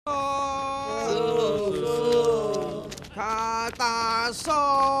โซ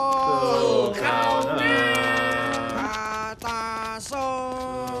เข้าคาตาโซ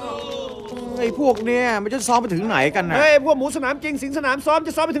ไอ้พวกเนี่ยมันจะซ้อมไปถึงไหนกันนะเฮ้ยพวกหมูสนามจริงสิงสนามซ้อมจ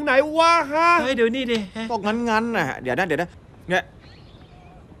ะซ้อมไปถึงไหนวะฮะเฮ้ยเดี๋ยวนี่ดิต้องงั้นนะเดี๋ยวนะเนี่ย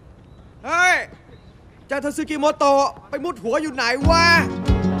เฮ้ยจาทาซึกิโมโตะไปมุดหัวอยู่ไหนวะ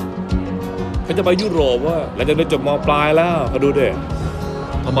เขาจะไปยุโรปว่าแล้วจะได้จบม.ปลายแล้วมาดูดิ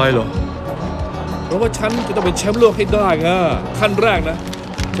ทำไมเหรอเพราะว่าฉันจะต้องเป็นแชมป์โลกให้ได้ไงขั้นแรกนะ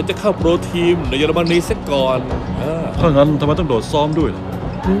ฉันจะเข้าโปรทีมในเยอรมนีซะก่อนถ้างั้นทำไมต้องโดดซ้อมด้วยล่ะ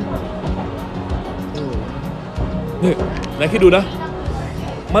นี่นายคิดดูนะ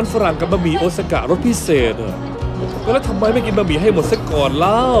มันฝรั่งกับบะหมี่โอซากะรสพิเศษแล้วทำไมไม่กินบะหมี่ให้หมดซะก่อนเ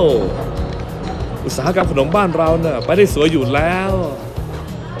ล่าอุตสาหกรรมขนมบ้านเราเนี่ยไปได้สวยอยู่แล้ว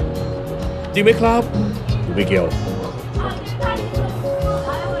จริงไหมครับไม่เกี่ยว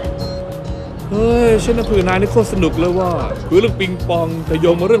เฮ้ยฉันน่ะคุยกับนายนี่โคตรสนุกเลยว่าคุยเรื่องปิงปองแต่โย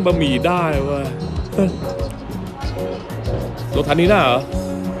งมาเรื่องบะหมี่ได้ว่ะรถทันนี้น่ะเหรอ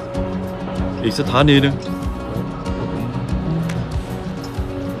อีกสถานีหนึ่ง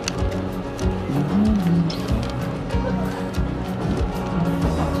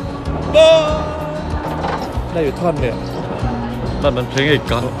ได้อยู่ท่อนเนี่ยนั่นมันเพลงไอ้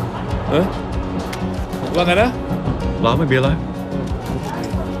กันว่าไงนะเราไม่มีอะไร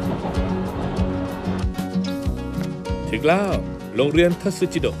ถึงแล้วโรงเรียนทัสึ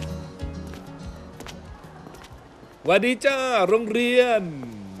จิโดะวัสดีจ้าโรงเรียน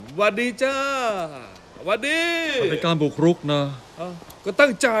วัสดีจ้าวัสดีมันเป็นการบุกรุกนะก็ตั้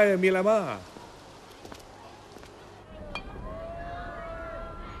งใจมีอะไรบ้าง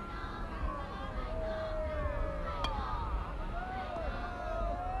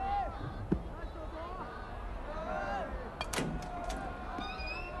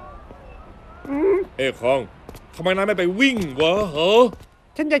คองทำไมนายไม่ไปวิ่งวะ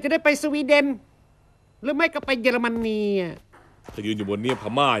ฉันอยากจะได้ไปสวีเดนหรือไม่ก็ไปเยอรมนีถ้ายืนอยู่บนนี้พ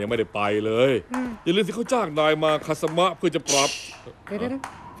ม่ายังไม่ได้ไปเลยอย่าลืมที่เขาจ้างนายมาคาสมะเพื่อจะปรับเดี๋ยว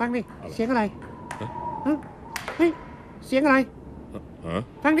ฟังดิเสียงอะไรเฮ้ยเสียงอะไร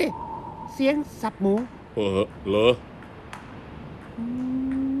ฟังดิเสียงสับหมูเหรอ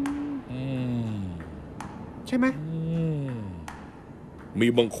ใช่ไหมมี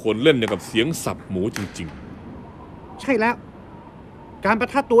บางคนเล่นอย่างกับเสียงสับหมูจริงๆใช่แล้วการประ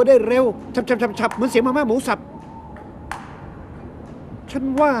ทัดตัวได้เร็วฉับเหมือนเสียงมาม่าหมูสับฉัน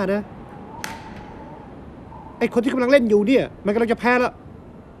ว่านะไอคนที่กำลังเล่นอยู่เนี่ยมันกำลังจะแพ้แล้ว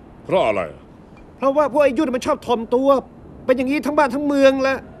เพราะอะไรเพราะว่าพวกไอ้ยุ่นมันชอบถ่อมตัวเป็นอย่างนี้ทั้งบ้านทั้งเมืองแ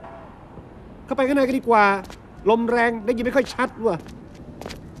ล้วเข้าไปข้างในกันดีกว่าลมแรงได้ยินไม่ค่อยชัดว่ะ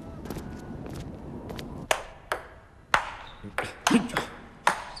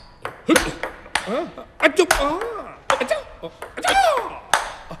อาจุ๊บอาเจ้า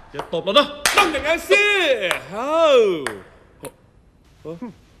อย่าตบแล้วนะต้องอย่างนั้นสิ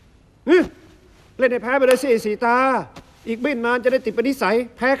เล่นให้แพ้ไปเลยสิสีตาอีกไม่นานจะได้ติดเป็นนิสัย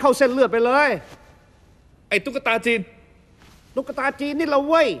แพ้เข้าเส้นเลือดไปเลยไอ้ตุ๊กตาจีนนี่เรา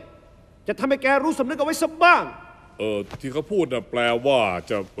เว้ยจะทำให้แกรู้สำนึกเอาไว้สักบ้างที่เขาพูดน่ะแปลว่า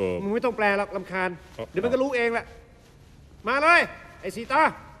จะมึงไม่ต้องแปลหรอกรำคาญเดี๋ยวมันก็รู้เองแหละมาเลยไอ้สีตา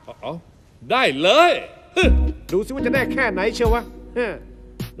ได้เลย ดูสิว่าจะแน่แค่ไหนเชียววะ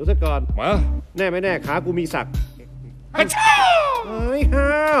ดูซะก่อนมาแน่ไม่แน่ขากูมีสักฮัชช่าเฮ้ยห้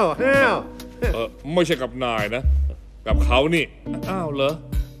าวไม่ใช่กับนายนะกับเขานี่อ้าวเหรอ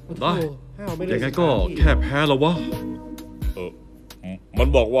ได้ยังไงก็แค่แพ้แล้ววะมัน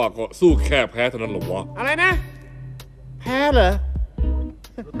บอกว่าก็สู้แค่แพ้เท่านั้นหรอวะอะไรนะแพ้เหรอ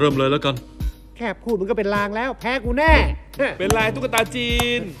เริ่มเลยแล้วกันแค่พูดมันก็เป็นลางแล้วแพ้กูแน่เป็นลายตุ๊กตาจี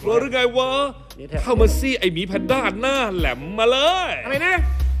นรู้หรือไงวะเข้ามาซี่ไอหมีแพนด้าหน้าแหลมมาเลยอะไรนะ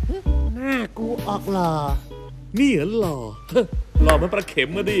หน้ากูออกหล่อนี่เหรอหล่อมันประเข็ม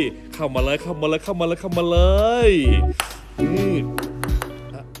มาดิเข้ามาเลยนี่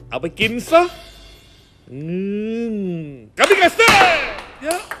เอาไปกินซะกับดิกาเซ่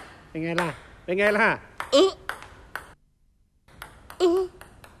เป็นไงล่ะ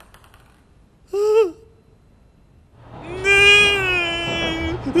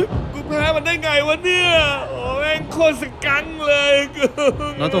กูแพ้มันได้ไงวะเนี่ยโอ้แม่งโคตรสกังเลย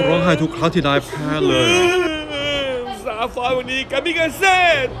นายต้องร้องไห้ทุกครั้งที่นายแพ้เลยสาฟอยวันนี้กับดิกาเซ่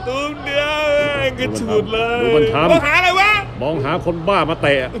ตุ้มเดียวกระฉุดเลยมันทำมองหาอะไรวะมองหาคนบ้ามาเต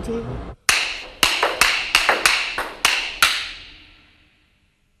ะ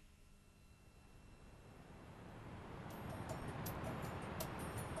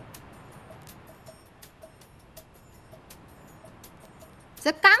ส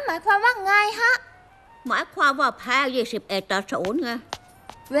กังหมายความว่าไงฮะ หมายความว่าแพ้21-0ไง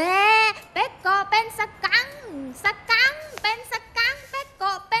เว้เป๊กโกะเป็นสกังเป็นสกังเป๊กโก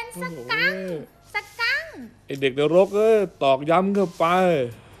ะเป็นสกัง ไอเด็กนรกตอกย้ำเข้าไป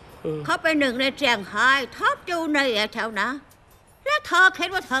เขาเป็นหนึ่งในเจียงไฮ้ท็อปจูเนียร์แถวนะ แล้วเธอคิด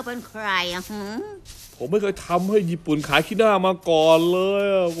ว่าเธอเป็นใครอะหืม ผมไม่เคยทำให้ญี่ปุ่นขายขี้หน้ามาก่อนเลย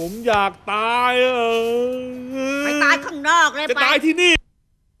อะผมอยากตายอะ ไปตายข้างนอกเลย จะ ไป ตายที่นี่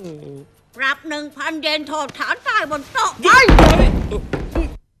ปรับ 1,000 เยนโทษฐานตายบนโต๊ะ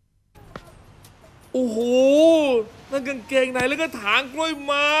โอ้โหนั่นกางเกงในแล้วก็ถางกล้วยไ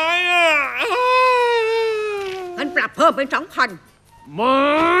ม้อะ มันปรับเพิ่มเป็น 2,000 ไม่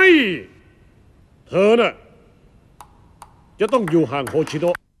เธอน่ะจะต้องอยู่ห่างโฮชิโน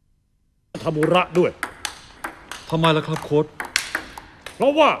ะทามุระด้วย ทำไมล่ะครับโค้ช เพรา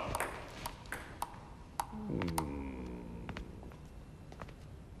ะว่า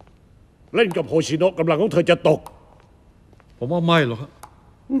เล่นกับโฮชิโนะกำลังของเธอจะตก ผมว่าไม่หรอกครับ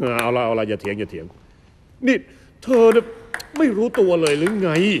เอาละอย่าเถียงนี่เธอเนี่ยไม่รู้ตัวเลยหรือไ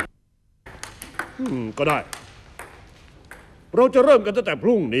งก็ได้ เราจะเริ่มกันตั้งแต่พ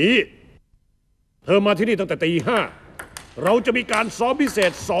รุ่งนี้ เธอมาที่นี่ตั้งแต่ตี 5เราจะมีการซ้อมพิเศ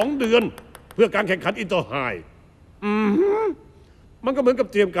ษ2 เดือน เพื่อการแข่งขันอินเตอร์ไฮมันก็เหมือนกับ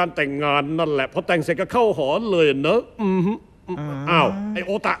เตรียมการแต่งงานนั่นแหละพอแต่งเสร็จก็เข้าหอเลยเนอะอ้าวไอโ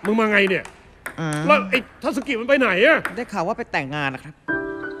อตะมึงมาไงเนี่ยแล้วไอทัศกิมันไปไหนอะ ได้ข่าวว่าไปแต่งงานนะครับ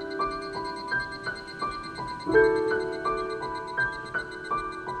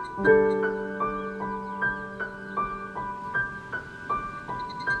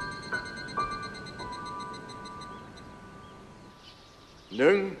 1 2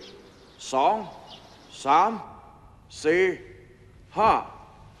 3 4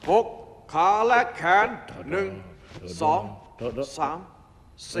 5 6 ขาและแขน 1 2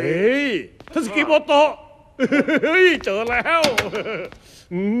 3 เฮ้ยทัศกิโมโตะเฮ้ยเจอแล้ว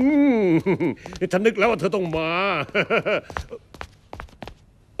ฉันนึกแล้วว่าเธอต้องมา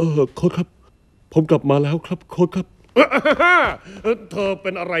โค้ชครับ ผมกลับมาแล้วครับโค้ชครับ เธอเป็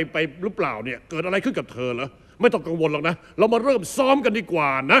นอะไรไปหรือเปล่าเนี่ยเกิดอะไรขึ้นกับเธอเหรอไม่ต้องกังวลหรอกนะเรามาเริ่มซ้อมกันดีกว่า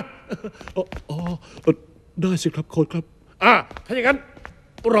นะได้สิครับโค้ชครับถ้าอย่างนั้น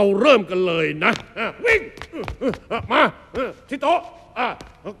เราเริ่มกันเลยนะวิ่งมาที่โต๊ะ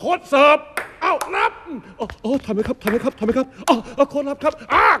โค้ชเสิร์ฟรับทำไหมครับโค้ชรับครับ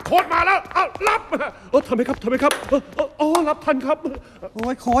โค้ชมาแล้วรับทำไหมครับรับทันครับ โอ้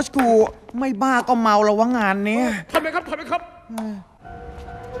ยโค้ชกูไม่บ้าก็เมาแล้ววะงานเนี้ย ทำไหมครับ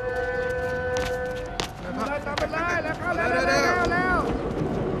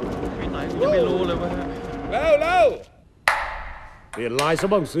ยังไม่รู้เลยว่า แล้ว เปลี่ยนลายซะ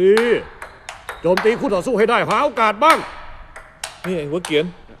บ้างสิโจมตีคู่ต่อสู้ให้ได้หาโอกาสบ้าง นี่ไอ้หัวเกียน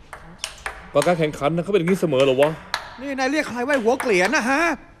ก่อนการแข่งขันนะเขาเป็นอย่างนี้เสมอเหรอวะ นี่นายเรียกใครว่าหัวเกลียนนะฮะ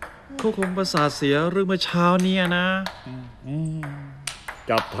เขาคงประสาทเสียเรื่องเมื่อเช้าเนี่ยนะ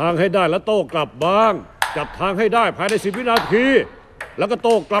จับทางให้ได้แล้วโต้กลับบ้าง จับทางให้ได้ภายใน10 วินาทีแล้วก็โ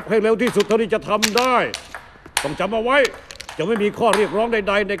ต้กลับให้เร็วที่สุดเท่าที่จะทำได้ต้องจำเอาไว้จะไม่มีข้อเรียกร้องใ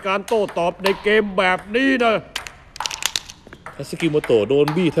ดๆในการโต้ตอบในเกมแบบนี้นะ ทัศกิโมโตะโดน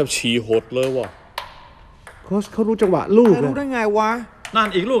บี้แทบฉี่หดเลยว่ะ โค้ชเขารู้จังหวะลูก นายรู้ได้ไงวะ นั่น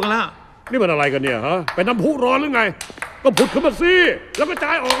อีกลูกกันละ นี่มันอะไรกันเนี่ยฮะเป็นน้ำพุร้อนหรือไง ก็ผุดขึ้นมาสิแล้วก็จ่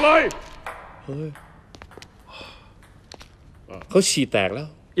ายออกเลย เฮ้ยเขาฉี่แตกแล้ว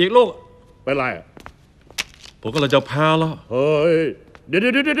อีกลูก เป็นไร ผมก็เลยจะแพ้แล้ว เฮ้ยเดี๋ย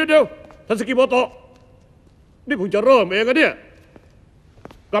วทัศกิโมโตะนี่เพิ่งจะเริ่มเองอะเนี่ย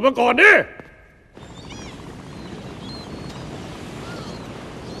กลับมาก่อนดิ